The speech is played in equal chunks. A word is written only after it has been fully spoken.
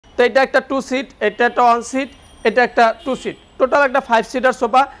এটা একটা 2 সিট, এটা একটা 1 সিট, এটা একটা 2 সিট, টোটাল একটা 5 সিটার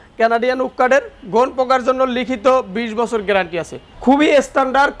সোফা। কানাডিয়ান উডকার্ডের, গোন পোকার জন্য লিখিত 20 বছর গ্যারান্টি আছে। খুবই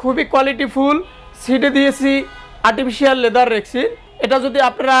স্ট্যান্ডার্ড, খুবই কোয়ালিটিফুল। সিটে দিয়েছি আর্টিফিশিয়াল লেদার রেক্সিন। এটা যদি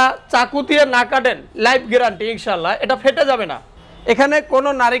আপনারা চাকু দিয়ে না কাটেন, লাইফ গ্যারান্টি ইনশাল্লাহ, এটা ফেটে যাবে না। এখানে কোনো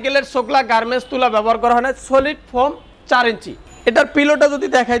নারিকেলের শোকলা গার্মেন্টস তুলা ব্যবহার করা হয় না, সলিড ফোম 4 ইঞ্চি। এটার পিলোটা যদি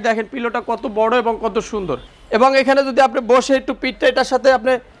দেখাই, দেখেন পিলোটা কত বড় এবং কত সুন্দর। এবং এখানে যদি আপনি বসে একটু পিঠটা এটার সাথে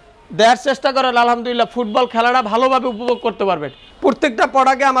আপনি দেওয়ার চেষ্টা করেন, আলহামদুলিল্লাহ ফুটবল খেলাটা ভালোভাবে উপভোগ করতে পারবেন। প্রত্যেকটা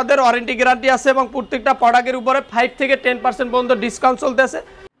প্রোডাক্টে আমাদের ওয়ারেন্টি গ্যারান্টি আছে এবং প্রত্যেকটা প্রোডাক্টের উপরে 5 থেকে 10% পর্যন্ত ডিসকাউন্ট চলতেছে।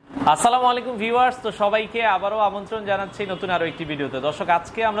 আসসালামু আলাইকুম ভিউয়ার্স, তো সবাইকে আবারও আমন্ত্রণ জানাচ্ছি নতুন আরো একটি ভিডিওতে। দর্শক,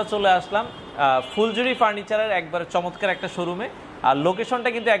 আজকে আমরা চলে আসলাম ফুলঝুরি ফার্নিচারের একবারে চমৎকার একটা শোরুমে। আর লোকেশনটা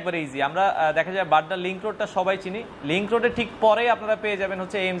কিন্তু একবারে ইজি। আমরা দেখা যায় বাড্ডা লিংক রোডটা সবাই চিনি। লিংক রোডের ঠিক পরেই আপনারা পেয়ে যাবেন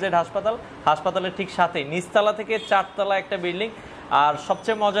হচ্ছে এমজেড হাসপাতাল। হাসপাতালের ঠিক সাথে নিচতলা থেকে 4 তলা একটা বিল্ডিং। আর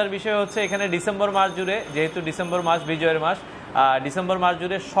সবচেয়ে মজার বিষয় হচ্ছে এখানে ডিসেম্বর মাস জুড়ে, যেহেতু ডিসেম্বর মাস বিজয়ের মাস, ডিসেম্বর মাস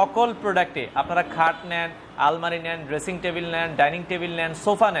জুড়ে সকল প্রোডাক্টে আপনারা খাট নেন, আলমারি নেন, ড্রেসিং টেবিল নেন, ডাইনিং টেবিল নেন,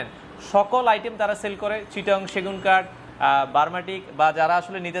 সোফা নেন, সকল আইটেম তারা সেল করে। চিটং সেগুন কাঠ, বার্মাটিক, বা যারা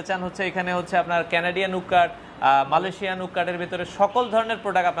আসলে নিতে চান হচ্ছে এখানে হচ্ছে আপনার ক্যানাডিয়ান উক কাঠ, মালয়েশিয়ান উক কাঠের ভিতরে সকল ধরনের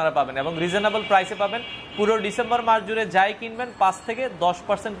প্রোডাক্ট আপনারা পাবেন এবং রিজনেবল প্রাইসে পাবেন। পুরো ডিসেম্বর মাস জুড়ে যাই কিনবেন 5 থেকে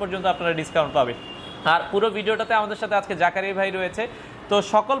 10% পর্যন্ত আপনারা ডিসকাউন্ট পাবেন। আর পুরো ভিডিওটাতে আমাদের সাথে আজকে জাকারি ভাই রয়েছে। তো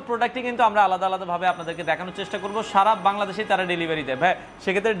সকল প্রোডাক্টই কিন্তু আমরা আলাদা আলাদাভাবে আপনাদেরকে দেখানোর চেষ্টা করব। সারা বাংলাদেশেই তারা ডেলিভারি দেয়। ভাই,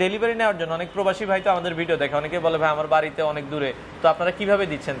 সেক্ষেত্রে ডেলিভারি নেওয়ার জন্য অনেক প্রবাসী ভাই তো আমাদের ভিডিও দেখে, অনেকে বলে ভাই আমার বাড়িতে অনেক দূরে, তো আপনারা কিভাবে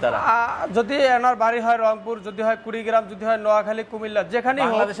দিচ্ছেন? তারা যদি এনার বাড়ি হয় রংপুর, যদি হয় কুড়িগ্রাম, যদি হয় নোয়াখালী, কুমিল্লা, যেখানে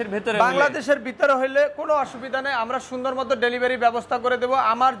বাংলাদেশের ভিতরে হইলে কোনো অসুবিধা নেই, আমরা সুন্দর মতো ডেলিভারি ব্যবস্থা করে দেবো।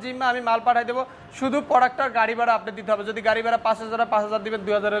 আমার জিম্মা, আমি মাল পাঠাই দেবো। শুধু প্রোডাক্টটার গাড়ি ভাড়া আপনি দিতে হবে। যদি গাড়ি ভাড়া 5,000 দিবেন,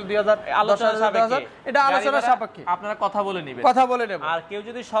 2,000, 2,000, এটা আলোচনা সাপেক্ষে আপনারা কথা বলে নেবেন। আর কেউ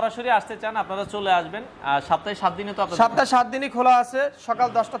যদি সরাসরি আসতে চান আপনারা চলে আসবেন। সপ্তাহে 7 দিনে তো সপ্তাহে 7 দিনই খোলা আছে। সকাল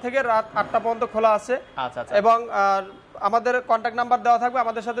 10টা থেকে রাত 8টা পর্যন্ত খোলা আছে। আচ্ছা। এবং আমাদের কন্টাক্ট নাম্বার দেওয়া থাকবে,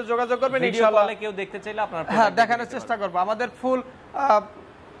 আমাদের সাথে যোগাযোগ করবেন ইনশাআল্লাহ। কেউ দেখতে চাইলে আপনারা দেখানোর চেষ্টা করব। আমাদের ফুল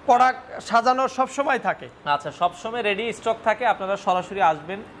প্রোডাক্ট সাজানো সব সময় থাকে। আচ্ছা, সব সময় রেডি স্টক থাকে। আপনারা সরাসরি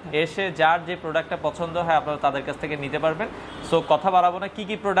আসবেন, এসে যার যে প্রোডাক্টটা পছন্দ হয় আপনারা তাদের কাছ থেকে নিতে পারবেন। সো কথা বাড়াবো না, কি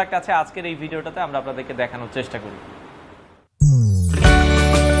কি প্রোডাক্ট আছে আজকের এই ভিডিওটাতে আমরা আপনাদেরকে দেখানোর চেষ্টা করি।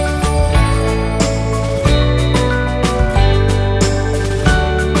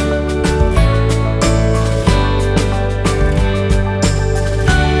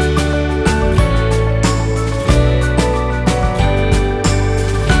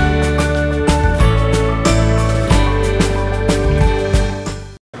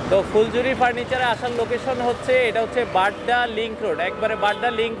 ফুলঝুরি ফার্নিচারে আসার লোকেশন হচ্ছে, এটা হচ্ছে বাড্ডা লিংক রোড। একবারে বাড্ডা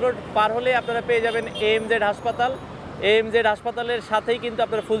লিংক রোড পার হলে আপনারা পেয়ে যাবেন এমজেড হাসপাতাল। এমজেড হাসপাতালের সাথেই কিন্তু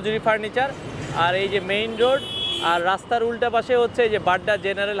আপনার ফুলঝুরি ফার্নিচার। আর এই যে মেইন রোড, আর রাস্তার উল্টা পাশে হচ্ছে এই যে বাড্ডা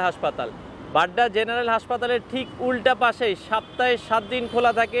জেনারেল হাসপাতাল। বাড্ডা জেনারেল হাসপাতালের ঠিক উল্টা পাশেই সপ্তাহে 7 দিন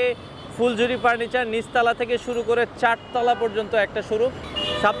খোলা থাকে ফুলঝুরি ফার্নিচার। নিচতলা থেকে শুরু করে 4 তলা পর্যন্ত একটা শোরুম।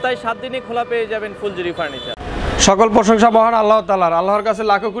 সপ্তাহে 7 দিনই খোলা পেয়ে যাবেন ফুলঝুরি ফার্নিচার। সকল প্রশংসা মহান আল্লাহ তাআলার। আল্লাহর কাছে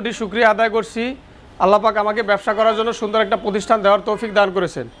লাখো কোটি শুকরিয়া আদায় করছি। আল্লাহ পাক আমাকে ব্যবসা করার জন্য সুন্দর একটা প্রতিষ্ঠান দেওয়ার তৌফিক দান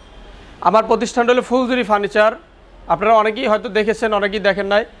করেছেন। আমার প্রতিষ্ঠানটা হলো ফুলঝুরি ফার্নিচার। আপনারা অনেকেই হয়তো দেখেছেন, অনেকেই দেখেন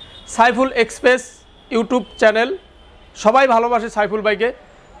নাই। সাইফুল এক্সপ্রেস ইউটিউব চ্যানেল, সবাই ভালোবাসে সাইফুল ভাইকে।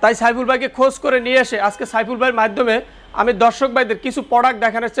 তাই সাইফুল ভাইকে খোঁজ করে নিয়ে এসে আজকে সাইফুল ভাইয়ের মাধ্যমে আমি দর্শক ভাইদের কিছু প্রোডাক্ট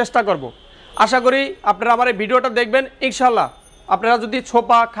দেখানোর চেষ্টা করব। আশা করি আপনারা আমার এই ভিডিওটা দেখবেন ইনশাআল্লাহ। আপনারা যদি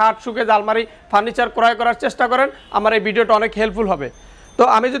সোফা, খাট, শোকেস, আলমারি, ফার্নিচার ক্রয় করার চেষ্টা করেন, আমার এই ভিডিওটা অনেক হেল্পফুল হবে। তো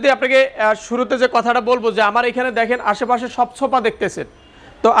আমি যদি আপনাকে শুরুতে যে কথাটা বলবো, যে আমার এখানে দেখেন আশেপাশে সব সোফা দেখতেছেন।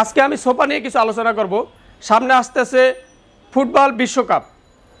 তো আজকে আমি সোফা নিয়ে কিছু আলোচনা করব। সামনে আসতেছে ফুটবল বিশ্বকাপ।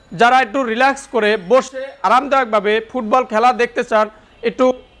 যারা একটু রিল্যাক্স করে বসে আরামদায়কভাবে ফুটবল খেলা দেখতে চান, একটু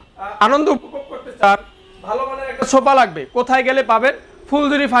আনন্দ উপভোগ করতে চান, ভালো মানের একটা সোফা লাগবে। কোথায় গেলে পাবেন?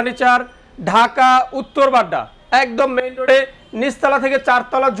 ফুলঝুরি ফার্নিচার, ঢাকা উত্তর বাড্ডা, একদম মেইন রোডে নিচতলা থেকে 4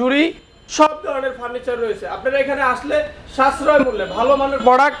 তলা জুড়ি সব ধরনের ফার্নিচার রয়েছে। আপনারা এখানে আসলে সাশ্রয় মূল্যে ভালো মানের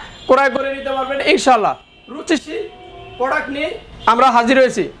প্রোডাক্ট ক্রয় করে নিতে পারবেন ইনশাআল্লাহ। রুচিশীল প্রোডাক্ট নিয়ে আমরা হাজির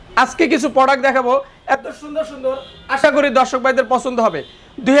হয়েছি। আজকে কিছু প্রোডাক্ট দেখাবো, এত সুন্দর সুন্দর, আশা করি দর্শক ভাইদের পছন্দ হবে।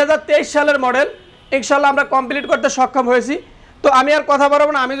 2023 সালের মডেল ইনশাআল্লাহ আমরা কমপ্লিট করতে সক্ষম হয়েছি। তো আমি আর কথা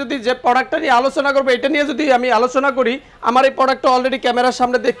বলবো না, আমি যদি যে প্রোডাক্টটা নিয়ে আলোচনা করবো, এটা নিয়ে যদি আমি আলোচনা করি, আমার এই প্রোডাক্টটা অলরেডি ক্যামেরার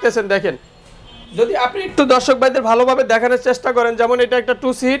সামনে দেখতেছেন। দেখেন, যদি আপনি একটু দর্শক ভাইদের ভালোভাবে দেখানোর চেষ্টা করেন, যেমন এটা একটা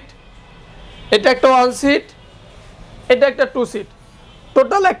 2 সিট, এটা একটা 1 সিট, এটা একটা 2 সিট,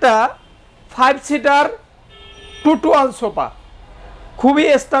 টোটাল একটা 5 সিটার 2 to 1 সোফা। খুবই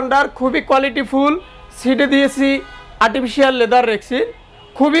স্ট্যান্ডার্ড, খুবই কোয়ালিটিফুল। সিটে দিয়েছি আর্টিফিশিয়াল লেদার রেক্সিন।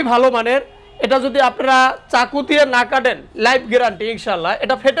 খুবই ভালো মানের। এটা যদি আপনারা চাকু দিয়ে না কাটেন লাইফ গ্যারান্টি ইনশাল্লাহ,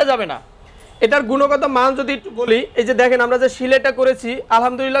 এটা ফেটে যাবে না। এটার গুণগত মান যদি একটু বলি, এই যে দেখেন আমরা যে সিলাইটা করেছি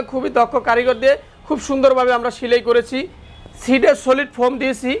আলহামদুলিল্লাহ খুবই দক্ষ কারিগর দিয়ে খুব সুন্দরভাবে আমরা সিলাই করেছি। সিডের সলিড ফোম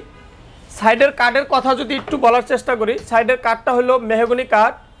দিয়েছি। সাইডের কাঠের কথা যদি একটু বলার চেষ্টা করি, সাইডের কাঠটা হলো মেহগনি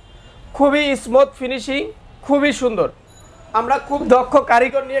কাঠ, খুবই স্মুথ ফিনিশিং, খুবই সুন্দর। আমরা খুব দক্ষ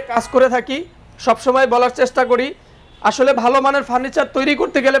কারিগর নিয়ে কাজ করে থাকি, সবসময় বলার চেষ্টা করি আসলে ভালো মানের ফার্নিচার তৈরি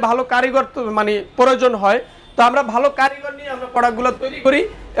করতে গেলে ভালো কারিগর মানে প্রয়োজন হয়। তো আমরা ভালো কারিগর নিয়ে আমরা প্রোডাক্টগুলো তৈরি করি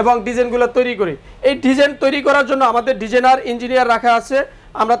এবং ডিজাইনগুলো তৈরি করি। এই ডিজাইন তৈরি করার জন্য আমাদের ডিজাইনার ইঞ্জিনিয়ার রাখা আছে,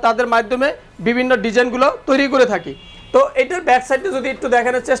 আমরা তাদের মাধ্যমে বিভিন্ন ডিজাইনগুলো তৈরি করে থাকি। তো এটার ব্যাক সাইডে যদি একটু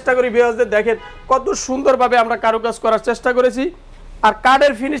দেখানোর চেষ্টা করি ভিউয়ার্সদের, দেখেন কত সুন্দরভাবে আমরা কারুকাজ করার চেষ্টা করেছি। আর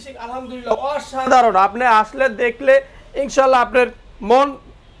কাঠের ফিনিশিং আলহামদুলিল্লাহ অসাধারণ। আপনি আসলে দেখলে ইনশাল্লাহ আপনার মন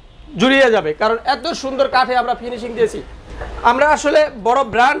জুড়িয়ে যাবে, কারণ এত সুন্দর কাঠে আমরা ফিনিশিং দিয়েছি। আমরা আসলে বড়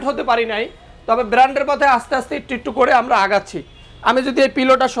ব্র্যান্ড হতে পারি নাই, তবে ব্র্যান্ডের পথে আস্তে আস্তে একটু একটু করে আমরা আগাচ্ছি। আমি যদি এই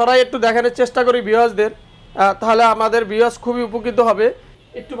পিলোটা সরাই একটু দেখানোর চেষ্টা করি ভিউয়ার্সদের, তাহলে আমাদের ভিউয়ার্স খুবই উপকৃত হবে।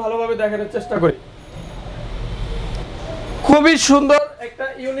 একটু ভালোভাবে দেখানোর চেষ্টা করি। খুবই সুন্দর একটা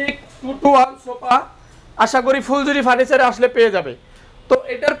ইউনিক 2-to-1 সোফা, আশা করি ফুলঝুরি ফার্নিচারে আসলে পেয়ে যাবে। তো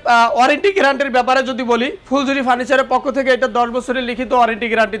এটার ওয়ারেন্টি গ্যারান্টির ব্যাপারে যদি বলি, ফুলঝুরি ফার্নিচারের পক্ষ থেকে এটা 10 বছরের লিখিত ওয়ারেন্টি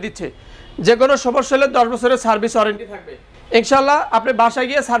গ্যারান্টি দিচ্ছে। যে কোনো সমস্যা হলে 10 বছরের সার্ভিস ওয়ারেন্টি থাকবে ইনশাল্লাহ। আপনি বাসায়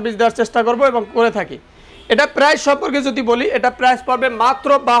গিয়ে সার্ভিস দেওয়ার চেষ্টা করবো এবং করে থাকি। এটা প্রাইস সম্পর্কে যদি বলি, এটা প্রাইস পড়বে মাত্র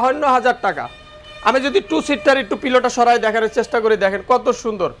 52,000 টাকা। আমি যদি 2 সিটার একটু পিলোটা সরাই দেখানোর চেষ্টা করি, দেখেন কত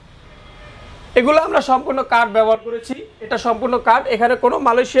সুন্দর। এগুলো আমরা সম্পূর্ণ কাঠ ব্যবহার করেছি, এটা সম্পূর্ণ কাঠ, এখানে কোনো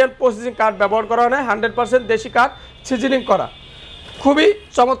মালয়েশিয়ান প্রসেসিং কাঠ ব্যবহার করা হয় না, 100% দেশি কাঠ সিজনিং করা। খুবই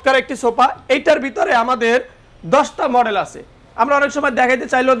চমৎকার একটি সোফা। এইটার ভিতরে আমাদের 10টা মডেল আছে। আমরা অনেক সময় দেখাইতে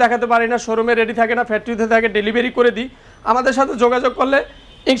চাইলেও দেখাতে পারি না, শোরুমে রেডি থাকে না, ফ্যাক্টরিতে থাকে, ডেলিভারি করে দিই। আমাদের সাথে যোগাযোগ করলে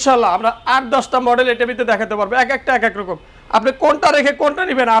ইনশাল্লাহ আমরা 8-10টা মডেল এটার ভিতরে দেখাতে পারবো, এক একটা এক এক রকম। আপনি কোনটা রেখে কোনটা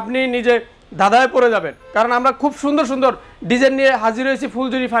নেবেন আপনি নিজে ধাঁধায় পড়ে যাবেন, কারণ আমরা খুব সুন্দর সুন্দর ডিজাইন নিয়ে হাজির হয়েছি।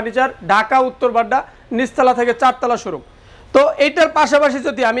 ফুলঝুরি ফার্নিচার, ঢাকা উত্তর বাড্ডা, নিচতলা থেকে 4তলা শোরুম। তো এইটার পাশাপাশি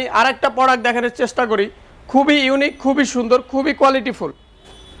যদি আমি আরেকটা প্রোডাক্ট দেখানোর চেষ্টা করি, খুবই ইউনিক, খুবই সুন্দর, খুবই কোয়ালিটিফুল।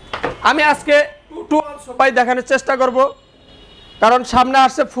 আমি আজকে 2-to-1 সোফাই দেখানোর চেষ্টা করব, কারণ সামনে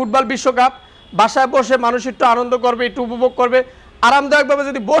আসছে ফুটবল বিশ্বকাপ। বাসায় বসে মানুষ একটু আনন্দ করবে, একটু উপভোগ করবে। আরামদায়কভাবে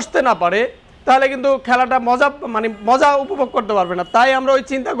যদি বসতে না পারে তাহলে কিন্তু খেলাটা মজা উপভোগ করতে পারবে না। তাই আমরা ওই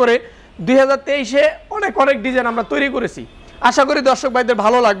চিন্তা করে 2023-এ অনেক ডিজাইন আমরা তৈরি করেছি। আশা করি দর্শক ভাইদের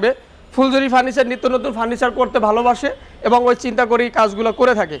ভালো লাগবে। ফুলঝুরি ফার্নিচার নিত্য নতুন ফার্নিচার করতে ভালোবাসে এবং ওই চিন্তা করেই কাজগুলো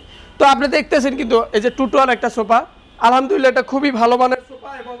করে থাকে। তো আপনি দেখতেছেন কিন্তু এই যে 2-to-1 একটা সোফা, আলহামদুলিল্লাহ এটা খুবই ভালো মানের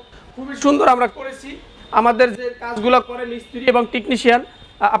সোফা এবং খুবই সুন্দর আমরা করেছি। আমাদের যে কাজগুলো করে মিস্ত্রি এবং টেকনিশিয়ান,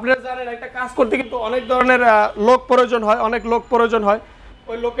 আপনারা জানেন একটা কাজ করতে কিন্তু অনেক ধরনের লোক প্রয়োজন হয়, অনেক লোক প্রয়োজন হয়।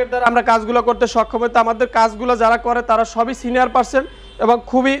 ওই লোকের দ্বারা আমরা কাজগুলো করতে সক্ষম হই। তো আমাদের কাজগুলো যারা করে তারা সবই সিনিয়র পার্সন এবং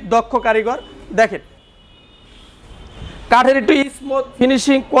খুবই দক্ষ কারিগর। দেখেন কাঠের একটু smooth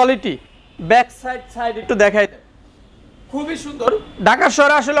finishing, quality, back side একটু দেখাই দেয়, খুবই সুন্দর। ঢাকা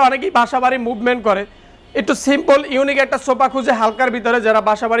শহরে আসলে অনেকেই বাসা বাড়ি মুভমেন্ট করে, একটু সিম্পল ইউনিক একটা সোফা খুঁজে হালকার ভিতরে, যারা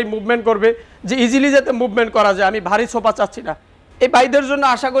বাসা বাড়ি মুভমেন্ট করবে, যে ইজিলি যাতে মুভমেন্ট করা যায়, আমি ভারী সোফা চাচ্ছি না। এই ভাইদের জন্য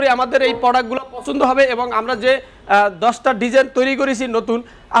আশা করি আমাদের এই প্রোডাক্টগুলো পছন্দ হবে এবং আমরা যে 10টা ডিজাইন তৈরি করেছি নতুন,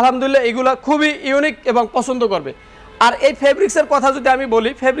 আলহামদুলিল্লাহ এগুলো খুবই ইউনিক এবং পছন্দ করবে। আর এই ফেব্রিক্সের কথা যদি আমি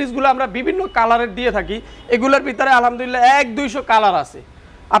বলি, ফেব্রিক্সগুলো আমরা বিভিন্ন কালারের দিয়ে থাকি। এগুলোর ভিতরে আলহামদুলিল্লাহ 100-200 কালার আছে,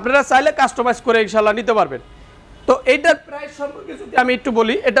 আপনারা চাইলে কাস্টমাইজ করে ইনশাল্লাহ নিতে পারবেন। তো এইটার প্রাইস সম্পর্কে যদি আমি একটু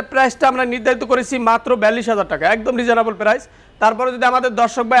বলি, এটা প্রাইসটা আমরা নির্ধারিত করেছি মাত্র 42,000 টাকা, একদম রিজনেবল প্রাইস। তারপরে যদি আমাদের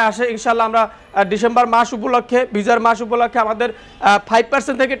দর্শক ভাই আসে ইনশাল্লাহ আমরা ডিসেম্বর মাস উপলক্ষে, বিজয়ের মাস উপলক্ষে আমাদের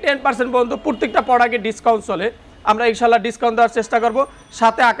 5% থেকে 10% পর্যন্ত প্রত্যেকটা প্রোডাক্টে ডিসকাউন্ট চলে। আমরা ইনশাল্লাহ ডিসকাউন্ট দেওয়ার চেষ্টা করব,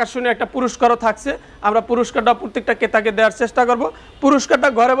 সাথে আকর্ষণীয় একটা পুরস্কারও থাকছে। আমরা পুরস্কারটা প্রত্যেকটা ক্রেতাকে দেওয়ার চেষ্টা করব। পুরস্কারটা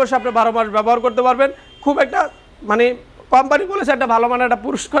ঘরে বসে আপনি 12 মাস ব্যবহার করতে পারবেন। খুব একটা কোম্পানি বলেছে একটা ভালো মানের একটা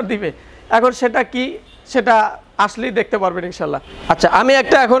পুরস্কার দিবে, এখন সেটা কি সেটা আসলেই দেখতে পারবেন ইনশাল্লাহ। আচ্ছা, আমি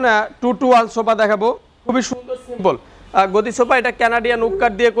একটা এখন 2-to-1 সোফা দেখাবো, খুবই সুন্দর সিম্পল গদি সোফা। এটা কানাডিয়ান উড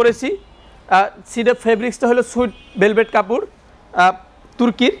কাঠ দিয়ে করেছি। সিডের ফেব্রিক্সটা হলো সুইট ভেলভেট কাপড়,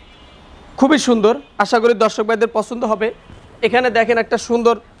 তুর্কির, খুবই সুন্দর। আশা করি দর্শক ভাইদের পছন্দ হবে। এখানে দেখেন একটা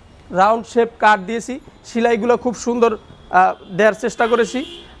সুন্দর রাউন্ড শেপ কাঠ দিয়েছি, সেলাইগুলো খুব সুন্দর দেওয়ার চেষ্টা করেছি।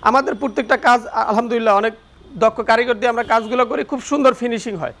 আমাদের প্রত্যেকটা কাজ আলহামদুলিল্লাহ অনেক দক্ষ কারিগর দিয়ে আমরা কাজগুলো করি, খুব সুন্দর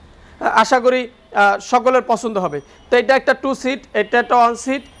ফিনিশিং হয়। আশা করি সকলের পছন্দ হবে। তো এটা একটা 2 সিট, এটা একটা 1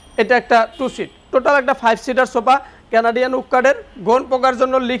 সিট, এটা একটা 2 সিট, টোটাল একটা 5 সিটার সোফা। কানাডিয়ান উড কাঠের, ঘন পোকার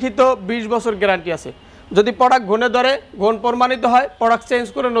জন্য লিখিত 20 বছর গ্যারান্টি আছে। যদি প্রোডাক্ট ঘনে ধরে, ঘন প্রমাণিত হয়, প্রোডাক্ট চেঞ্জ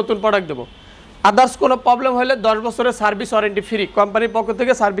করে নতুন প্রোডাক্ট দেবো। আদার্স কোনো প্রবলেম হলে 10 বছরের সার্ভিস ওয়ারেন্টি ফ্রি, কোম্পানির পক্ষ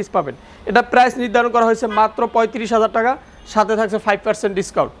থেকে সার্ভিস পাবেন। এটা প্রাইস নির্ধারণ করা হয়েছে মাত্র 35,000 টাকা, সাথে থাকছে 5%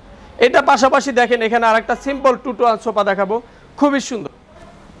 ডিসকাউন্ট। এটা পাশাপাশি দেখেন এখানে আরেকটা সিম্পল 2-to-1 সোফা দেখাবো,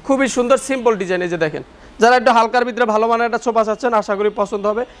 খুবই সুন্দর সিম্পল ডিজাইন। এই যে দেখেন, যারা একটু হালকার ভিতরে ভালো মানের একটা সোফা চাচ্ছেন আশা করি পছন্দ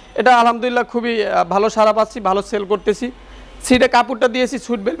হবে। এটা আলহামদুলিল্লাহ খুবই ভালো সারা পাচ্ছি, ভালো সেল করতেছি। সিটে কাপড়টা দিয়েছি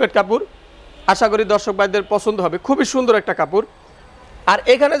সুইট ভেলভেট কাপড়, আশা করি দর্শক ভাইদের পছন্দ হবে, খুবই সুন্দর একটা কাপড়। আর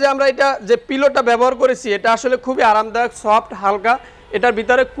এখানে যে আমরা এটা যে পিলোটা ব্যবহার করেছি এটা আসলে খুবই আরামদায়ক, সফট, হালকা। এটার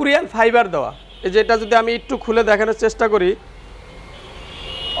ভিতরে কোরিয়ান ফাইবার দেওয়া। এই যে এটা যদি আমি একটু খুলে দেখানোর চেষ্টা করি,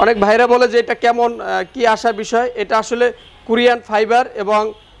 অনেক ভাইরা বলে যে এটা কেমন কি আসার বিষয়, এটা আসলে কোরিয়ান ফাইবার এবং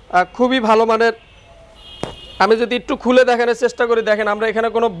খুবই ভালো মানের। আমি যদি একটু খুলে দেখানোর চেষ্টা করি, দেখেন আমরা এখানে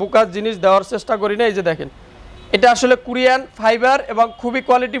কোনো বুকার জিনিস দেওয়ার চেষ্টা করি না। এই যে দেখেন, এটা আসলে কোরিয়ান ফাইবার এবং খুবই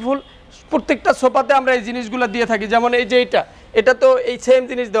কোয়ালিটিফুল। প্রত্যেকটা সোফাতে আমরা এই জিনিসগুলো দিয়ে থাকি, যেমন এই যে এটা তো এই সেম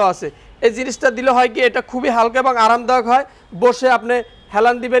জিনিস দেওয়া আছে। এই জিনিসটা দিলে হয় কি, এটা খুবই হালকা এবং আরামদায়ক হয়, বসে আপনি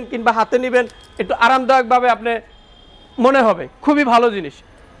হেলান দিবেন কিংবা হাতে নেবেন, একটু আরামদায়কভাবে আপনি মনে হবে, খুবই ভালো জিনিস।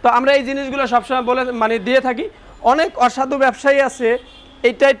 তো আমরা এই জিনিসগুলো সবসময় বলে দিয়ে থাকি। অনেক অসাধু ব্যবসায়ী আছে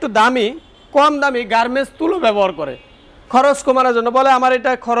এটা একটু দামি, কম দামি গার্মেন্টস তুলো ব্যবহার করে খরচ কমানোর জন্য, বলে আমার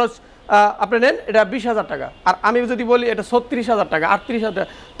এটা খরচ আপনি নেন, এটা 20,000 টাকা। আর আমি যদি বলি এটা 36,000 টাকা, 38,000 টাকা।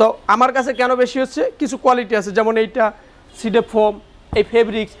 তো আমার কাছে কেন বেশি হচ্ছে, কিছু কোয়ালিটি আছে, যেমন এইটা সিডে ফোম, এই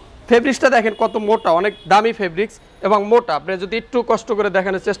ফেব্রিক্সটা দেখেন কত মোটা, অনেক দামি ফেব্রিক্স এবং মোটা। আপনি যদি একটু কষ্ট করে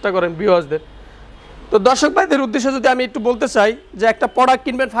দেখানোর চেষ্টা করেন ভিউয়ার্সদের। তো দর্শক ভাইদের উদ্দেশ্যে যদি আমি একটু বলতে চাই যে একটা প্রোডাক্ট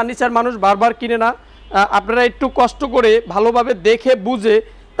কিনবেন, ফার্নিচার মানুষ বারবার কিনে না, আপনারা একটু কষ্ট করে ভালোভাবে দেখে বুঝে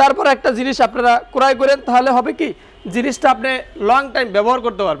তারপর একটা জিনিস আপনারা ক্রয় করেন, তাহলে হবে কি জিনিসটা আপনি লং টাইম ব্যবহার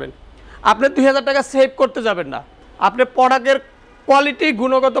করতে পারবেন। আপনি 2,000 টাকা সেভ করতে যাবেন না, আপনি প্রোডাক্টের কোয়ালিটি,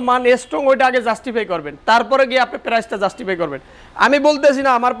 গুণগত মান স্ট্রং, ওইটা আগে জাস্টিফাই করবেন, তারপরে গিয়ে আপনি প্রাইসটা জাস্টিফাই করবেন। আমি বলতেছি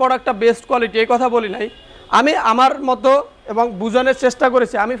না আমার প্রোডাক্টটা বেস্ট কোয়ালিটি, এই কথা বলি নাই। আমি আমার মতো এবং বোঝানোর চেষ্টা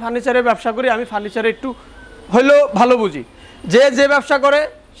করেছি। আমি ফার্নিচারের ব্যবসা করি, আমি ফার্নিচারে একটু হলেও ভালো বুঝি। যে ব্যবসা করে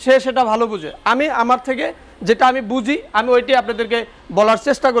সে সেটা ভালো বুঝে। আমি আমার থেকে যেটা আমি বুঝি আমি ওইটাই আপনাদেরকে বলার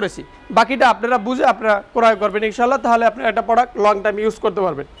চেষ্টা করেছি। বাকিটা আপনারা বুঝে আপনারা ক্রয় করবেন ইনশাল্লাহ, তাহলে আপনারা একটা প্রোডাক্ট লং টাইম ইউজ করতে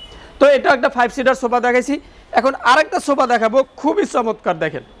পারবেন। তো এটা একটা 5 সিটার সোফা দেখাইছি। এখন আরেকটা সোফা দেখাবো, খুবই চমৎকার,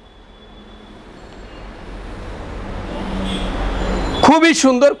 দেখেন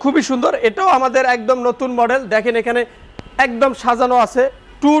খুবই সুন্দর। এটাও আমাদের একদম নতুন মডেল। দেখেন এখানে একদম সাজানো আছে,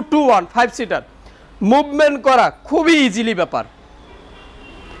 2-to-1 5 সিটার, মুভমেন্ট করা খুবই ইজিলি ব্যাপার।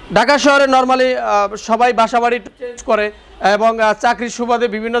 ঢাকা শহরে নর্মালি সবাই বাসাবাড়ি চেঞ্জ করে এবং চাকরির সুবাদে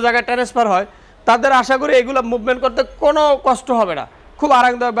বিভিন্ন জায়গায় ট্রান্সফার হয়, তাদের আশা করি এগুলো মুভমেন্ট করতে কোনো কষ্ট হবে না, খুব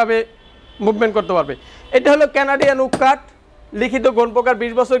আরামদায়কভাবে মুভমেন্ট করতে পারবে। এটা হলো ক্যানাডিয়ান উড কাঠ, লিখিত গণপ্রকার,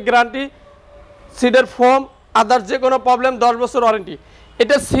 20 বছর গ্যারান্টি, সিডের ফোম, আদার্স যে কোনো প্রবলেম 10 বছর ওয়ারেন্টি।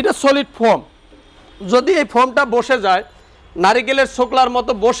 এটা সিডের সলিড ফোম, যদি এই ফোমটা বসে যায়, নারিকেলের শোকলার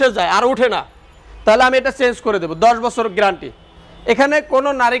মতো বসে যায় আর ওঠে না, তাহলে আমি এটা চেঞ্জ করে দেবো, 10 বছর গ্যারান্টি। এখানে কোনো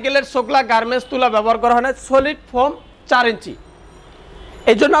নারিকেলের শোকলা, গার্মেন্টস তুলা ব্যবহার করা হয় না, সলিড ফোম 4 ইঞ্চি,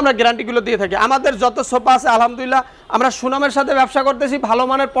 এই জন্য আমরা গ্যারান্টিগুলো দিয়ে থাকি। আমাদের যত সোফা আছে আলহামদুলিল্লাহ আমরা সুনামের সাথে ব্যবসা করতেছি, ভালো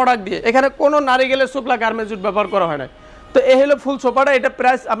মানের প্রোডাক্ট দিয়ে। এখানে কোনো নারিকেলের শোকলা, গার্মেন্টস জুট ব্যবহার করা হয় না। তো এই হলো ফুল সোফাটা। এটা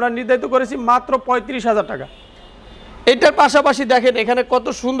প্রাইস আমরা নির্ধারিত করেছি মাত্র 35,000 টাকা। এটার পাশাপাশি দেখেন এখানে কত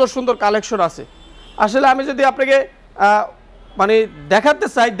সুন্দর সুন্দর কালেকশন আছে। আসলে আমি যদি আপনাকে দেখাতে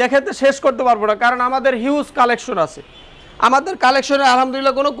চাই, দেখাতে শেষ করতে পারবো না, কারণ আমাদের হিউজ কালেকশন আছে। আমাদের কালেকশনে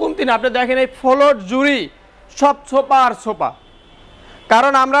আলহামদুলিল্লাহ কোনো কমতি না। আপনি দেখেন এই ফ্লোর জুড়ি সব সোফা আর সোফা।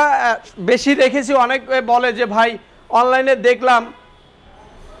 কারণ আমরা বেশি দেখেছি, অনেক বলে যে ভাই অনলাইনে দেখলাম,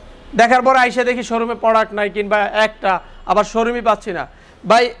 দেখার পর আইসা দেখি শোরুমে প্রোডাক্ট নাই কিংবা একটা, আবার শোরুমই পাচ্ছি না।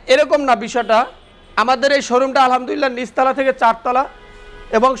 ভাই এরকম না বিষয়টা। আমাদের এই শোরুমটা আলহামদুলিল্লাহ নিচতলা থেকে 4 তলা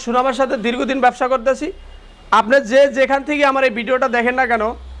এবং সুনামের সাথে দীর্ঘদিন ব্যবসা করতেছি। আপনি যেখান থেকে আমার এই ভিডিওটা দেখেন না কেন,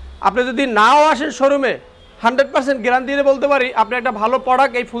 আপনি যদি নাও আসেন শোরুমে, 100% গ্যারান্টি দিয়ে বলতে পারি আপনি একটা ভালো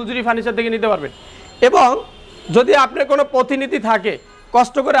প্রোডাক্ট এই ফুলঝুরি ফার্নিচার থেকে নিতে পারবেন। এবং যদি আপনার কোনো প্রতিনিধি থাকে,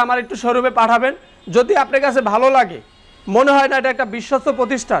 কষ্ট করে আমার একটু শোরুমে পাঠাবেন। যদি আপনার কাছে ভালো লাগে, মনে হয় না এটা একটা বিশ্বস্ত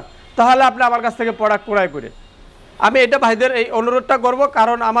প্রতিষ্ঠান, তাহলে আপনি আমার কাছ থেকে প্রোডাক্ট ক্রয় করে। আমি এটা ভাইদের এই অনুরোধটা করব,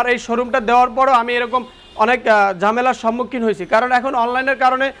 কারণ আমার এই শোরুমটা দেওয়ার পরও আমি এরকম অনেক ঝামেলার সম্মুখীন হয়েছি। কারণ এখন অনলাইনের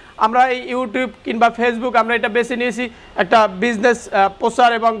কারণে আমরা এই ইউটিউব কিংবা ফেসবুক আমরা এটা বেছে নিয়েছি একটা বিজনেস প্রচার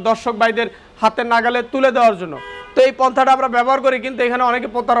এবং দর্শক ভাইদের হাতের নাগালে তুলে দেওয়ার জন্য। তো এই পন্থাটা আমরা ব্যবহার করি, কিন্তু এখানে অনেকে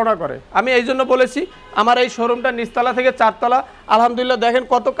প্রতারণা করে। আমি এই জন্য বলেছি আমার এই শোরুমটা নিচতলা থেকে 4 তলা। আলহামদুলিল্লাহ দেখেন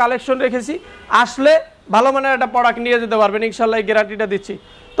কত কালেকশন রেখেছি, আসলে ভালো মানের একটা প্রোডাক্ট নিয়ে যেতে পারবেন ইনশাল্লাহ, এই গ্যারান্টিটা দিচ্ছি।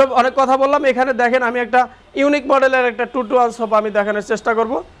 তো অনেক কথা বললাম, এখানে দেখেন আমি একটা ইউনিক মডেলের একটা 2-to-1 সোফা আমি দেখানোর চেষ্টা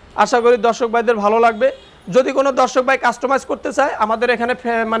করব। আশা করি দর্শক ভাইদের ভালো লাগবে। যদি কোনো দর্শক ভাই কাস্টমাইজ করতে চায় আমাদের এখানে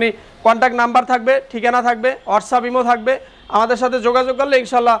মানে কন্ট্যাক্ট নাম্বার থাকবে, ঠিকানা থাকবে, হোয়াটসঅ্যাপ ইমো থাকবে, আমাদের সাথে যোগাযোগ করলে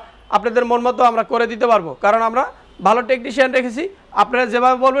ইনশাল্লাহ আপনাদের মন মতো আমরা করে দিতে পারবো। কারণ আমরা ভালো টেকনিশিয়ান রেখেছি, আপনারা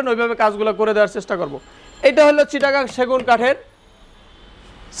যেভাবে বলবেন ওইভাবে কাজগুলো করে দেওয়ার চেষ্টা করব। এটা হলো চিটাগাং সেগুন কাঠের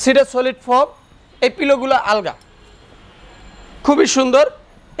সিডের সলিড ফর্ম। এই পিলোগুলো আলগা, খুবই সুন্দর,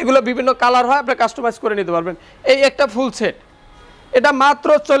 এগুলো বিভিন্ন কালার হয়, আপনি কাস্টমাইজ করে নিতে পারবেন। এই একটা ফুল সেট, এটা মাত্র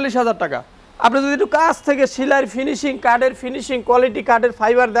 40,000 টাকা। আপনি যদি একটু কাছ থেকে সেলাইয়ের ফিনিশিং, কাঠের ফিনিশিং, কোয়ালিটি, কাঠের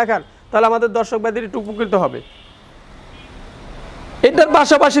ফাইবার দেখান তাহলে আমাদের দর্শক ভাইদের একটু উপকৃত হবে। এটার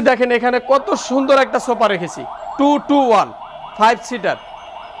পাশাপাশি দেখেন এখানে কত সুন্দর একটা সোফা রেখেছি, 221 5 সিটার।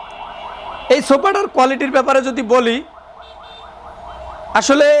 এই সোফাটার কোয়ালিটির ব্যাপারে যদি বলি,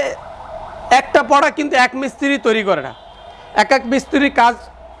 আসলে একটা প্রোডাক্ট কিন্তু এক মিস্ত্রি তৈরি করে না, এক এক মিস্ত্রির কাজ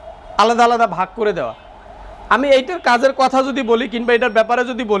আলাদা আলাদা ভাগ করে দেওয়া। আমি এইটার কাজের কথা যদি বলি কিংবা এটার ব্যাপারে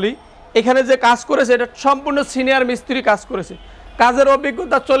যদি বলি, এখানে যে কাজ করেছে এটা সম্পূর্ণ সিনিয়র মিস্ত্রি কাজ করেছে, কাজের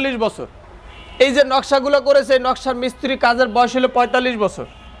অভিজ্ঞতা 40 বছর। এই যে নকশাগুলো করেছে, নকশার মিস্ত্রি কাজের বয়স হলো 45 বছর।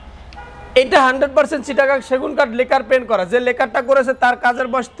 এটা 100% চিটাগাং সেগুন কাঠ লেকার পেন্ট করা, যে লেকারটা করেছে তার কাজের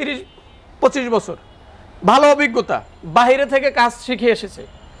বয়স 30-25 বছর, ভালো অভিজ্ঞতা, বাইরে থেকে কাজ শিখে এসেছে,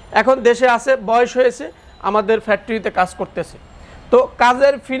 এখন দেশে আছে, বয়স হয়েছে, আমাদের ফ্যাক্টরিতে কাজ করতেছে। তো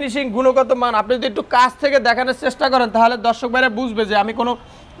কাজের ফিনিশিং, গুণগত মান আপনি যদি একটু কাছ থেকে দেখানোর চেষ্টা করেন তাহলে দর্শক ভাইরা বুঝবে যে আমি কোনো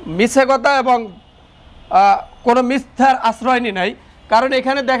মিথ্যে কথা এবং কোনো মিথ্যার আশ্রয় নি নাই। কারণ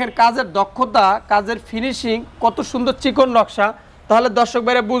এখানে দেখেন কাজের দক্ষতা, কাজের ফিনিশিং, কত সুন্দর চিকন নকশা, তাহলে দর্শক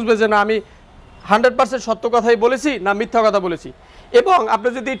ভাইরা বুঝবে যে না আমি 100% সত্য কথাই বলেছি না মিথ্যা কথা বলেছি। এবং আপনি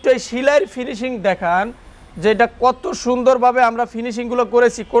যদি একটু এই সেলাইয়ের ফিনিশিং দেখান যে এটা কত সুন্দরভাবে আমরা ফিনিশিংগুলো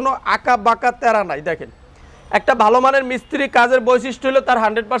করেছি, কোনো আঁকা বাঁকা তেরা নাই। দেখেন একটা ভালো মানের মিস্ত্রি কাজের বৈশিষ্ট্য হলো তার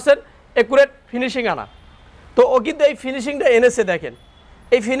 100% একুরেট ফিনিশিং আনা, তো ও কিন্তু এই ফিনিশিংটা এনেছে। দেখেন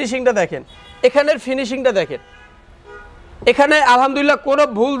এই ফিনিশিংটা দেখেন, এখানের ফিনিশিংটা দেখেন, এখানে আলহামদুলিল্লাহ কোনো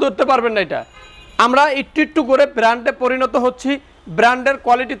ভুল ধরতে পারবেন না। এটা আমরা একটু একটু করে ব্র্যান্ডে পরিণত হচ্ছি, ব্র্যান্ডের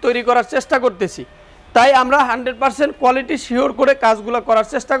কোয়ালিটি তৈরি করার চেষ্টা করতেছি, তাই আমরা 100% কোয়ালিটি শিওর করে কাজগুলো করার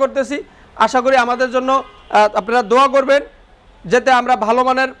চেষ্টা করতেছি। আশা করি আমাদের জন্য আপনারা দোয়া করবেন যাতে আমরা ভালো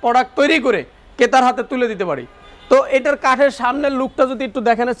মানের প্রোডাক্ট তৈরি করে ক্রেতার হাতে তুলে দিতে পারি। তো এটার কাঠের সামনের লুকটা যদি একটু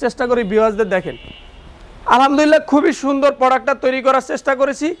দেখানোর চেষ্টা করি ভিউয়ার্সদের, দেখেন আলহামদুলিল্লাহ খুবই সুন্দর প্রোডাক্টটা তৈরি করার চেষ্টা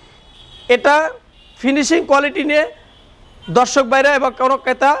করেছি। এটা ফিনিশিং কোয়ালিটি নিয়ে দর্শক ভাইরা এবং কোনো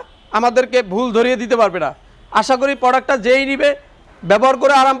ক্রেতা আমাদেরকে ভুল ধরিয়ে দিতে পারবে না। আশা করি প্রোডাক্টটা যেই নিবে ব্যবহার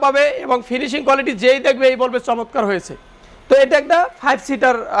করে আরাম পাবে এবং ফিনিশিং কোয়ালিটি যেই দেখবে এই বলবে চমৎকার হয়েছে। তো এটা একটা 5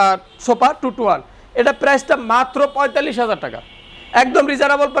 সিটার সোফা 221, এটা প্রাইসটা মাত্র 45,000 টাকা, একদম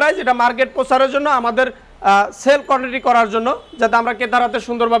রিজনেবল প্রাইস। এটা মার্কেট প্রচারের জন্য, আমাদের সেল কোয়ান্টিটি করার জন্য, যাতে আমরা ক্রেতার হাতে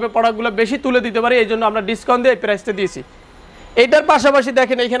সুন্দরভাবে প্রোডাক্টগুলো বেশি তুলে দিতে পারি, এই জন্য আমরা ডিসকাউন্ট দিয়ে এই প্রাইসটা দিয়েছি। এইটার পাশাপাশি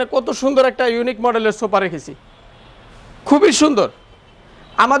দেখেন এখানে কত সুন্দর একটা ইউনিক মডেলের সোফা রেখেছি, খুবই সুন্দর।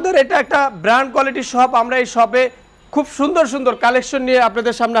 আমাদের এটা একটা ব্র্যান্ড কোয়ালিটির শপ, আমরা এই শপে খুব সুন্দর সুন্দর কালেকশন নিয়ে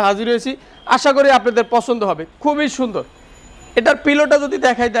আপনাদের সামনে হাজির হয়েছি, আশা করি আপনাদের পছন্দ হবে, খুবই সুন্দর। এটার পিলোটা যদি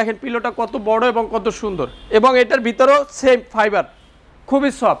দেখাই, দেখেন পিলোটা কত বড় এবং কত সুন্দর, এবং এটার ভিতরেও সেম ফাইবার,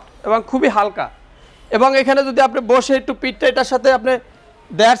 খুবই সফট এবং খুবই হালকা। এবং এখানে যদি আপনি বসে একটু পিঠটা এটার সাথে আপনি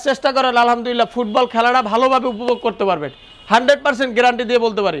দেওয়ার চেষ্টা করেন, আলহামদুলিল্লাহ ফুটবল খেলাটা ভালোভাবে উপভোগ করতে পারবেন, 100% গ্যারান্টি দিয়ে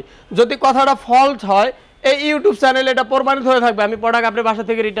বলতে পারি। যদি কথাটা ফল্ট হয় এই ইউটিউব চ্যানেলে এটা প্রমাণিত হয়ে থাকবে, আমি প্রোডাক্ট আপনার বাসা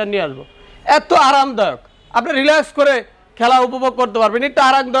থেকে রিটার্ন নিয়ে আসবো। এত আরামদায়ক, আপনি রিল্যাক্স করে খেলা উপভোগ করতে পারবেন, একটু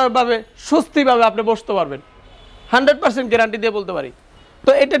আরামদায়কভাবে সুস্থিভাবে আপনি বসতে পারবেন, 100% গ্যারান্টি দিয়ে বলতে পারি।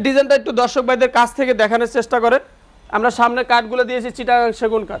 তো এটা ডিজাইনটা একটু দর্শক ভাইদের কাছ থেকে দেখানোর চেষ্টা করেন। আমরা সামনে কাঠগুলো দিয়েছি চিটাগাং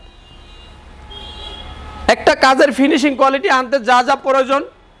সেগুন কাঠ। একটা কাজের ফিনিশিং কোয়ালিটি আনতে যা যা প্রয়োজন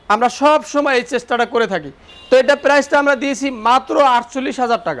আমরা সব সময় এই চেষ্টাটা করে থাকি। তো এটা প্রাইসটা আমরা দিয়েছি মাত্র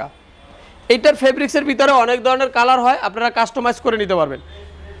 48,000 টাকা। এইটার ফেব্রিক্সের ভিতরে অনেক ধরনের কালার হয়, আপনারা কাস্টমাইজ করে নিতে পারবেন।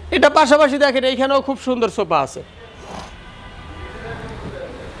 এটা পাশাপাশি দেখেন এইখানেও খুব সুন্দর সোফা আছে।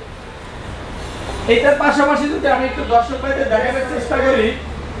 এইটার পাশাপাশি যদি আমি একটু দর্শক ভাইদের দেখানোর চেষ্টা করি,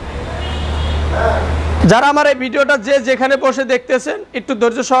 যারা আমার এই ভিডিওটা যে যেখানে বসে দেখতেছেন একটু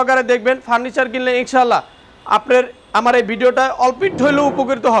ধৈর্য সহকারে দেখবেন। ফার্নিচার কিনলে ইনশাআল্লাহ আপনার আমার এই ভিডিওটা অল্প একটু হলেও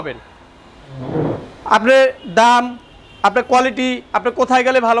উপকৃত হবেন। আপনার দাম, আপনার কোয়ালিটি, আপনি কোথায়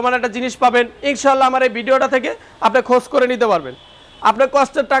গেলে ভালো মানের একটা জিনিস পাবেন, ইনশাআল্লাহ আমার এই ভিডিওটা থেকে আপনি খোঁজ করে নিতে পারবেন। আপনি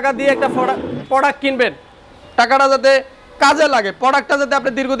কষ্টের টাকা দিয়ে একটা প্রোডাক্ট কিনবেন, টাকাটা যাতে কাজে লাগে, প্রোডাক্টটা যাতে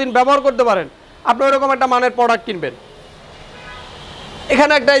আপনি দীর্ঘদিন ব্যবহার করতে পারেন, আপনি ওইরকম একটা মানের প্রোডাক্ট কিনবেন।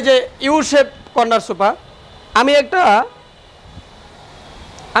 এখানে একটা এই যে ইউ শেপ কর্নার সোফা, আমি একটা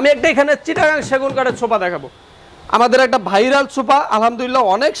এখানে চিটাগাং সেগুন কাঠের সোফা দেখাবো। আমাদের একটা ভাইরাল সোফা, আলহামদুলিল্লাহ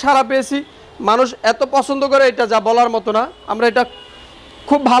অনেক সাড়া পেয়েছি, মানুষ এত পছন্দ করে এটা যা বলার মতো না। আমরা এটা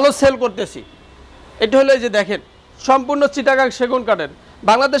খুব ভালো সেল করতেছি। এটা হলো এই যে দেখেন সম্পূর্ণ চিটাগাং সেগুন কাঠের।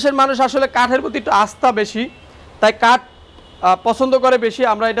 বাংলাদেশের মানুষ আসলে কাঠের প্রতি একটু আস্থা বেশি, তাই কাঠ পছন্দ করে বেশি।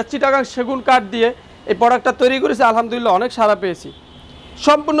 আমরা এটা চিটাগাং সেগুন কাঠ দিয়ে এই প্রোডাক্টটা তৈরি করেছি, আলহামদুলিল্লাহ অনেক সাড়া পেয়েছি।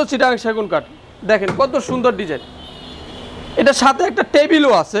 সম্পূর্ণ চিটাগাং সেগুন কাঠ, দেখেন কত সুন্দর ডিজাইন। এটার সাথে একটা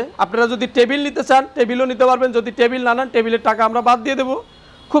টেবিলও আছে, আপনারা যদি টেবিল নিতে চান টেবিলও নিতে পারবেন, যদি টেবিল না নেন টেবিলের টাকা আমরা বাদ দিয়ে দেবো।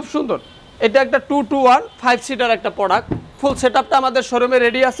 খুব সুন্দর, এটা একটা 2-to-1 5 সিটার একটা প্রোডাক্ট। ফুল সেটআপটা আমাদের শোরুমে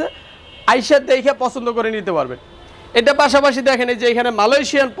রেডি আছে, আইসা দেখে পছন্দ করে নিতে পারবেন। এটা পাশাপাশি দেখেন এই যে এখানে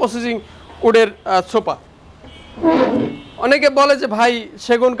মালয়েশিয়ান প্রসেসিং উডের সোফা। অনেকে বলে যে ভাই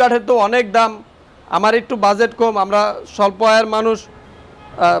সেগুন কাঠের তো অনেক দাম, আমার একটু বাজেট কম, আমরা স্বল্প আয়ের মানুষ,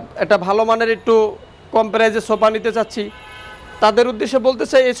 একটা ভালো মানের একটু কম প্রাইজে সোফা নিতে চাচ্ছি, তাদের উদ্দেশ্যে বলতে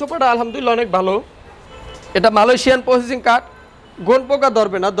চাই এই সোফাটা আলহামদুলিল্লাহ অনেক ভালো। এটা মালয়েশিয়ান প্রসেসিং কাঠ, গোন পোকা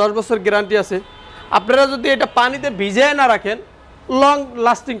ধরবে না, 10 বছর গ্যারান্টি আছে। আপনারা যদি এটা পানিতে ভিজিয়ে না রাখেন লং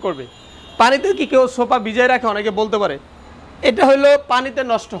লাস্টিং করবে। পানিতে কি কেউ সোফা ভিজিয়ে রাখে? অনেকে বলতে পারে, এটা হলো পানিতে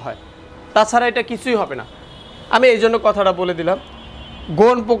নষ্ট হয়, তাছাড়া এটা কিছুই হবে না। আমি এই জন্য কথাটা বলে দিলাম,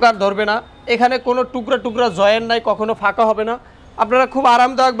 গোন পোকার ধরবে না, এখানে কোনো টুকরা টুকরা জয়েন্ট নাই, কখনো ফাঁকা হবে না। আপনারা খুব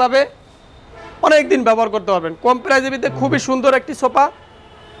আরামদায়কভাবে অনেক দিন ব্যবহার করতে পারবেন। কম প্রাইজের ভিতরে খুবই সুন্দর একটি সোফা।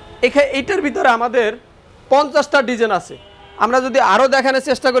 এইটার ভিতরে আমাদের 50টা ডিজাইন আছে। আমরা যদি আরও দেখানোর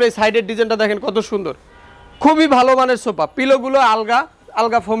চেষ্টা করি, এই সাইডের ডিজাইনটা দেখেন কত সুন্দর, খুবই ভালো মানের সোফা। পিলোগুলো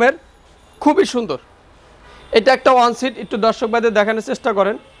আলগা ফোমের, খুবই সুন্দর। এটা একটা 1 সিট, একটু দর্শক ভাইদের দেখানোর চেষ্টা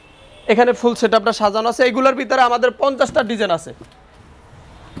করেন। এখানে ফুল সেটআপটা সাজানো আছে। এইগুলোর ভিতরে আমাদের 50টা ডিজাইন আছে।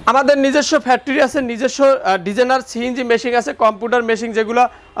 আমাদের নিজস্ব ফ্যাক্টরি আছে, নিজস্ব ডিজাইনার সিএনজি মেশিন আছে, কম্পিউটার মেশিন, যেগুলো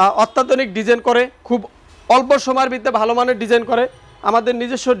অত্যাধুনিক ডিজাইন করে, খুব অল্প সময়ের ভিতরে ভালো মানের ডিজাইন করে। আমাদের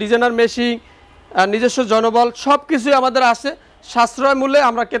নিজস্ব ডিজাইনার মেশিন, নিজস্ব জনবল সব কিছুই আমাদের আছে। সাশ্রয় মূল্যে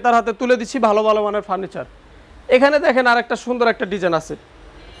আমরা ক্রেতার হাতে তুলে দিচ্ছি ভালো ভালো মানের ফার্নিচার। এখানে দেখেন আরেকটা সুন্দর একটা ডিজাইন আছে।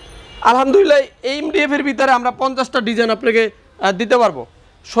 আলহামদুলিল্লাহ এই এমডিএফের ভিতরে আমরা 50টা ডিজাইন আপনাকে দিতে পারবো।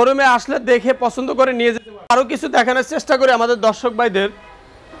 শোরুমে আসলে দেখে পছন্দ করে নিয়ে যেতে পারবো। আরও কিছু দেখানোর চেষ্টা করি আমাদের দর্শক ভাইদের,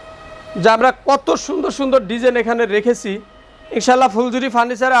 যে আমরা কত সুন্দর সুন্দর ডিজাইন এখানে রেখেছি। ইনশাল্লাহ ফুলঝুরি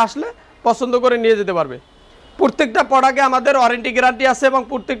ফার্নিচারে আসলে পছন্দ করে নিয়ে যেতে পারবে। প্রত্যেকটা প্রোডাক্টে আমাদের ওয়ারেন্টি গ্যারান্টি আছে এবং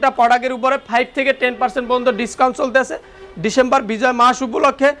প্রত্যেকটা প্রোডাক্টের উপরে 5 থেকে 10% পর্যন্ত ডিসকাউন্ট চলতেছে। ডিসেম্বর বিজয় মাস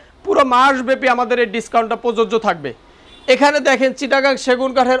উপলক্ষে পুরো মাসব্যাপী আমাদের এই ডিসকাউন্টটা প্রযোজ্য থাকবে। এখানে দেখেন চিটাগাং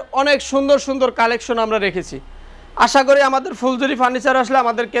সেগুন কাঠের অনেক সুন্দর সুন্দর কালেকশন আমরা রেখেছি। আশা করি আমাদের ফুলঝুরি ফার্নিচার আসলে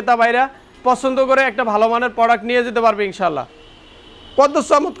আমাদের ক্রেতা ভাইরা পছন্দ করে একটা ভালো মানের প্রোডাক্ট নিয়ে যেতে পারবে ইনশাল্লাহ। কত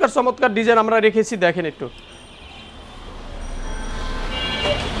চমৎকার চমৎকার ডিজাইন আমরা রেখেছি দেখেন একটু।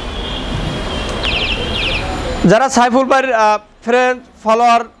 যারা সাইফুল ভাইয়ের ফ্রেন্ড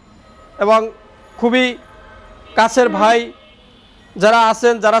ফলোয়ার এবং খুবই কাছের ভাই যারা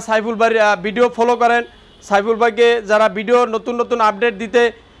আছেন, যারা সাইফুল ভাইয়ের ভিডিও ফলো করেন, সাইফুল ভাইকে যারা ভিডিও নতুন নতুন আপডেট দিতে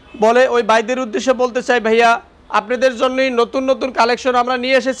বলে, ওই ভাইদের উদ্দেশ্যে বলতে চাই, ভাইয়া আপনাদের জন্যই নতুন নতুন কালেকশন আমরা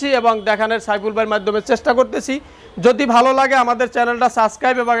নিয়ে এসেছি এবং দেখানোর সাইফুল ভাইয়ের মাধ্যমে চেষ্টা করতেছি। যদি ভালো লাগে আমাদের চ্যানেলটা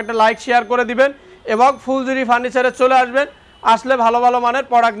সাবস্ক্রাইব এবং একটা লাইক শেয়ার করে দিবেন এবং ফুলঝুরি ফার্নিচারে চলে আসবেন। আসলে ভালো ভালো মানের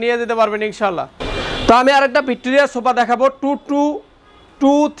প্রোডাক্ট নিয়ে যেতে পারবেন ইনশাল্লাহ। তো আমি আরেকটা ভিক্টোরিয়া সোফা দেখাবো,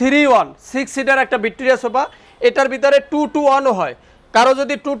 2-2-2-3-1 6 সিটার একটা ভিক্টোরিয়া সোফা। এটার ভিতরে 2-to-1ও হয়। কারো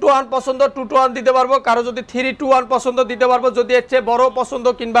যদি 2-to-1 পছন্দ 2-to-1 দিতে পারবো, কারো যদি 3-to-1 পছন্দ দিতে পারবো। যদি এর চেয়ে বড় পছন্দ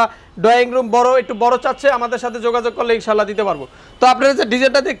কিংবা ড্রয়িং রুম বড় একটু বড় চাচ্ছে, আমাদের সাথে যোগাযোগ করলে ইনশাল্লাহ দিতে পারবো। তো আপনারা যে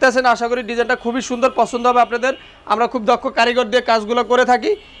ডিজাইনটা দেখতেছেন, আশা করি ডিজাইনটা খুবই সুন্দর পছন্দ হবে আপনাদের। আমরা খুব দক্ষ কারিগর দিয়ে কাজগুলো করে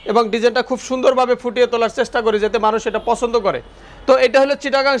থাকি এবং ডিজাইনটা খুব সুন্দরভাবে ফুটিয়ে তোলার চেষ্টা করি যাতে মানুষ এটা পছন্দ করে। তো এটা হলো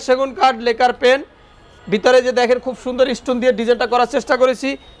চিটাগাং সেগুন কাঠ লেকার পেন। ভিতরে যে দেখেন খুব সুন্দর স্টোন দিয়ে ডিজাইনটা করার চেষ্টা করেছি।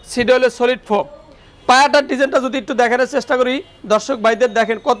 সিট হলো সলিড ফোম। পায়াটার ডিজাইনটা যদি একটু দেখানোর চেষ্টা করি দর্শক ভাইদের,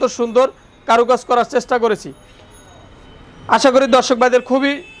 দেখেন কত সুন্দর কারুকাজ করার চেষ্টা করেছি। আশা করি দর্শক ভাইদের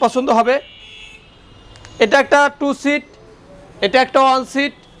খুবই পছন্দ হবে। এটা একটা 2 সিট, এটা একটা 1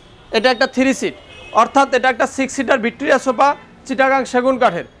 সিট, এটা একটা 3 সিট, অর্থাৎ এটা একটা 6 সিটার ভিক্টোরিয়া সোফা চিটাগাং সেগুন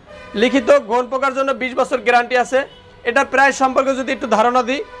কাঠের। লিখিত গোন পোকার জন্য 20 বছর গ্যারান্টি আছে। এটার প্রাইস সম্পর্কে যদি একটু ধারণা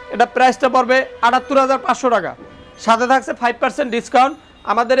দিই, এটা প্রাইসটা পড়বে 78,500 টাকা, সাথে থাকছে 5% ডিসকাউন্ট।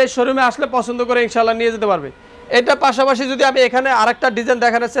 আমাদের এই শোরুমে আসলে পছন্দ করে ইনশাল্লাহ নিয়ে যেতে পারবে। এটা পাশাপাশি যদি আমি এখানে আরেকটা ডিজাইন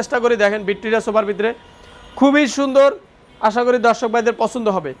দেখানোর চেষ্টা করি, দেখেন ভিক্টোরিয়া সোফার ভিতরে খুবই সুন্দর। আশা করি দর্শক ভাইদের পছন্দ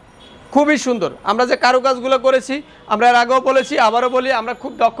হবে, খুবই সুন্দর। আমরা যে কারুকাজগুলো করেছি, আমরা এর আগেও বলেছি আবারও বলি, আমরা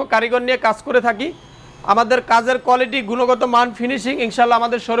খুব দক্ষ কারিগর নিয়ে কাজ করে থাকি। আমাদের কাজের কোয়ালিটি, গুণগত মান, ফিনিশিং ইনশাল্লাহ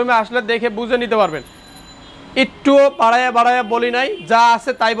আমাদের শোরুমে আসলে দেখে বুঝে নিতে পারবেন। একটুও বাড়ায়া বলি নাই, যা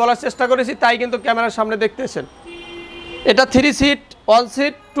আছে তাই বলার চেষ্টা করেছি, তাই কিন্তু ক্যামেরার সামনে দেখতেছেন। এটা 3 সিট, 1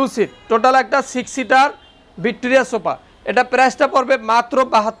 সিট, 2 সিট, টোটাল একটা 6 সিটার ভিক্টোরিয়া সোফা। এটা প্রাইসটা পড়বে মাত্র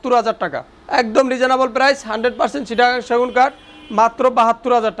 72,000 টাকা, একদম রিজনেবল প্রাইস, 100% চিটাগাং সেগুন কাঠ, মাত্র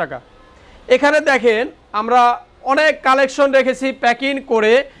 72,000 টাকা। এখানে দেখেন আমরা অনেক কালেকশন রেখেছি প্যাকিং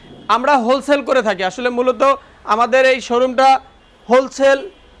করে, আমরা হোলসেল করে থাকি। আসলে মূলত আমাদের এই শোরুমটা হোলসেল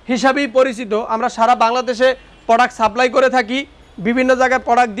হিসাবেই পরিচিত। আমরা সারা বাংলাদেশে প্রোডাক্ট সাপ্লাই করে থাকি, বিভিন্ন জায়গায়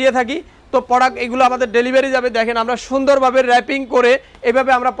প্রোডাক্ট দিয়ে থাকি। তো প্রোডাক্ট এগুলো আমাদের ডেলিভারি যাবে, দেখেন আমরা সুন্দরভাবে র্যাপিং করে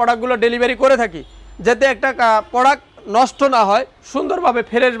এভাবে আমরা প্রোডাক্টগুলো ডেলিভারি করে থাকি, যাতে একটা প্রোডাক্ট নষ্ট না হয়, সুন্দরভাবে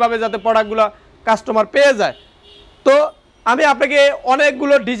ফ্রেশভাবে যাতে প্রোডাক্টগুলো কাস্টমার পেয়ে যায়। তো আমি আপনাকে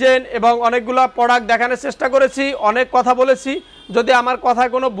অনেকগুলো ডিজাইন এবং অনেকগুলো প্রোডাক্ট দেখানোর চেষ্টা করেছি, অনেক কথা বলেছি। যদি আমার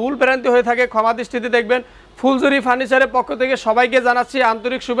কথায় কোনো ভুল ভ্রান্তি হয়ে থাকে ক্ষমা দৃষ্টিতে দেখবেন। ফুলঝুরি ফার্নিচারের পক্ষ থেকে সবাইকে জানাচ্ছি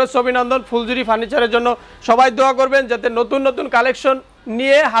আন্তরিক শুভেচ্ছা অভিনন্দন। ফুলঝুরি ফার্নিচারের জন্য সবাই দোয়া করবেন যাতে নতুন নতুন কালেকশন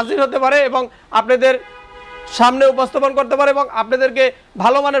নিয়ে হাজির হতে পারে এবং আপনাদের সামনে উপস্থাপন করতে পারে এবং আপনাদেরকে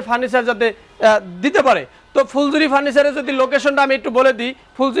ভালো মানের ফার্নিচার যাতে দিতে পারে। তো ফুলঝুরি ফার্নিচারের যদি লোকেশনটা আমি একটু বলে দিই,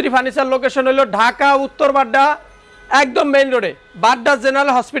 ফুলঝুরি ফার্নিচার লোকেশন হলো ঢাকা উত্তর বাড্ডা, একদম মেইন রোডে, বাড্ডা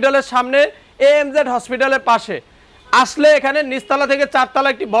জেনারেল হসপিটালের সামনে, এএমজেড হসপিটালের পাশে। আসলে এখানে নিচতলা থেকে চারতলা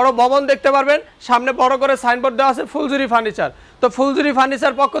একটি বড় ভবন দেখতে পারবেন, সামনে বড় করে সাইনবোর্ড দেওয়া আছে ফুলঝুরি ফার্নিচার। তো ফুলঝুরি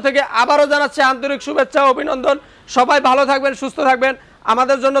ফার্নিচার পক্ষ থেকে আবারও জানাচ্ছি আন্তরিক শুভেচ্ছা ও অভিনন্দন। সবাই ভালো থাকবেন, সুস্থ থাকবেন,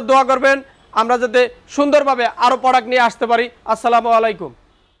 আমাদের জন্য দোয়া করবেন, আমরা যাতে সুন্দরভাবে আরও প্রোডাক্ট নিয়ে আসতে পারি। আসসালামু আলাইকুম।